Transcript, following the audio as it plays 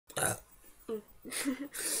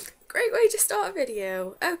Great way to start a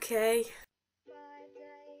video. Okay.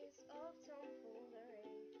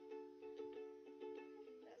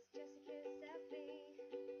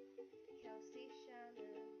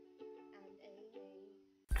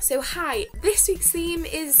 So hi, this week's theme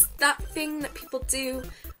is that thing that people do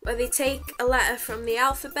where they take a letter from the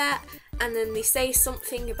alphabet and then they say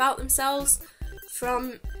something about themselves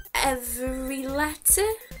from every letter.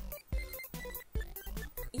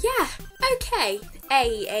 Yeah, okay.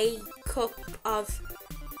 A cup of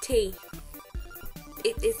tea.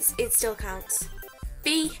 It still counts.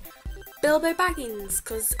 B, Bilbo Baggins,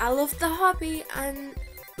 because I love the Hobby and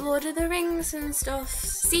Lord of the Rings and stuff.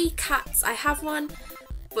 C, cats, I have one,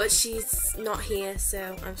 but she's not here,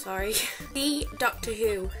 so I'm sorry. D, Doctor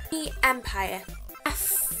Who. E, Empire.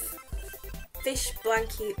 F, fish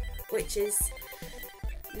blanket, which is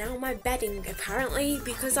now my bedding apparently,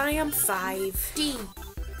 because I am 5. D,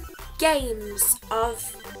 Games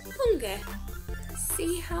of Hunger.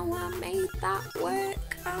 See how I made that work?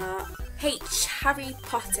 H, Harry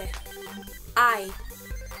Potter. I,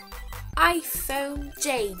 iPhone.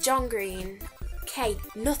 J, John Green. K,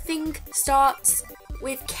 nothing starts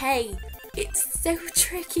with K. It's so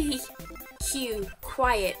tricky. Q,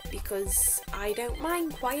 quiet, because I don't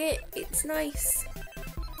mind quiet, it's nice.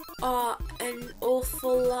 R, an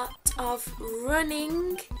awful lot of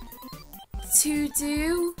running to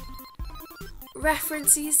do.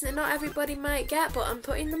 References that not everybody might get, but I'm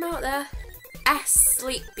putting them out there. S,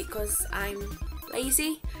 sleep, because I'm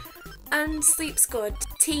lazy and sleep's good.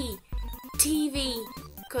 T, TV,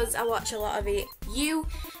 because I watch a lot of it. U,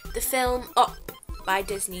 the film Up by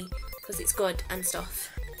Disney, because it's good and stuff.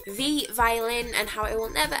 V, violin, and how I will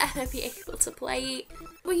never ever be able to play it.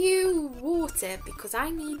 W, water, because I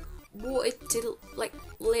need water to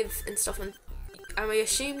live and stuff, and I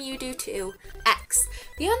assume you do too. X,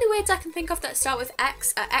 the only words I can think of that start with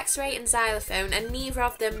X are X-ray and xylophone, and neither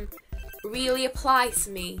of them really apply to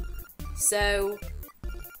me. So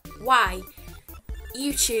Y,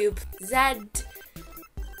 YouTube. Z,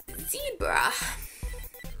 zebra.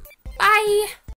 Bye.